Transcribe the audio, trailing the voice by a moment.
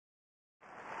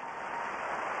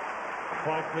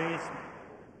Point, please.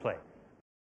 Play.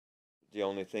 The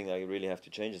only thing I really have to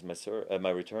change is my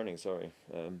returning. Sorry.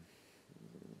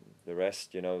 The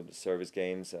rest, you know, the service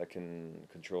games, I can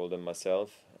control them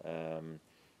myself.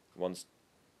 Once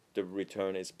the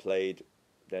return is played,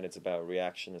 then it's about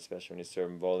reaction, especially when you're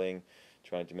serving volleying,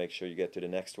 trying to make sure you get to the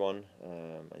next one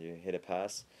and you hit a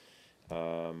pass.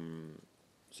 So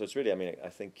it's really, I mean, I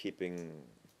think keeping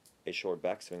a short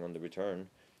backswing on the return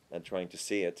and trying to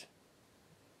see it,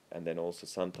 and then also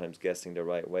sometimes guessing the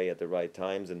right way at the right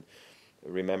times and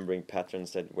remembering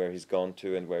patterns that where he's gone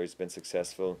to and where he's been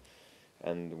successful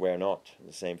and where not.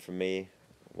 The same for me,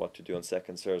 what to do on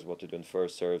second serves, what to do on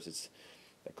first serves. It's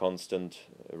a constant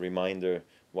reminder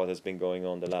what has been going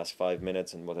on the last 5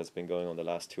 minutes and what has been going on the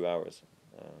last 2 hours.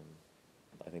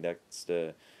 I think that's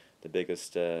the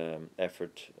biggest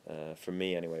effort for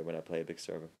me anyway when I play a big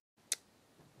server.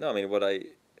 No, I mean, what I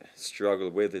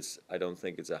struggle with is I don't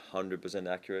think it's 100%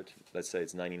 accurate. Let's say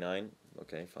it's 99.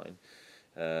 Okay, fine.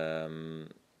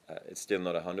 It's still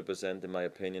not 100% in my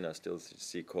opinion. I still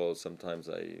see calls sometimes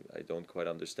I don't quite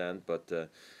understand, but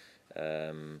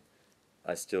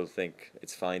I still think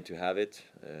it's fine to have it.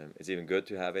 It's even good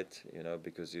to have it, you know,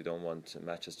 because you don't want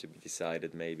matches to be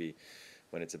decided maybe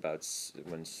when it's about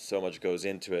when so much goes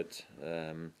into it.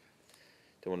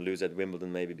 Don't want to lose at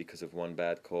Wimbledon maybe because of one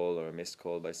bad call or a missed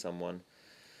call by someone.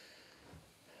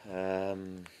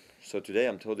 So today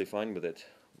I'm totally fine with it.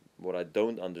 What I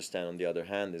don't understand, on the other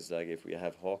hand, is like if we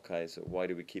have Hawkeye, so why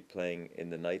do we keep playing in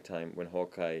the nighttime when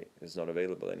Hawkeye is not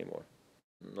available anymore?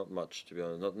 Not much, to be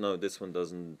honest. No, this one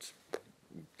doesn't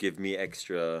give me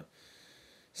extra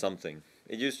something.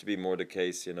 It used to be more the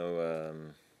case, you know,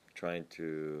 trying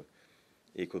to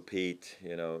equal Pete,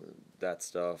 you know, that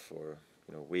stuff, or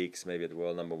you know, weeks maybe at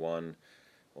world number one.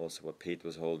 Also, what Pete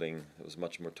was holding, there was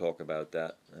much more talk about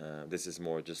that. This is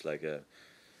more just like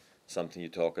something you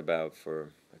talk about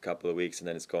for a couple of weeks and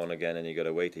then it's gone again, and you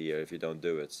gotta wait a year if you don't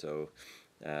do it. So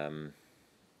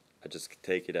I just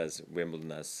take it as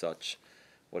Wimbledon as such,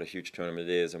 what a huge tournament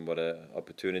it is and what an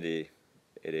opportunity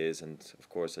it is, and of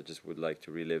course I just would like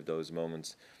to relive those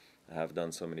moments I have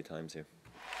done so many times here.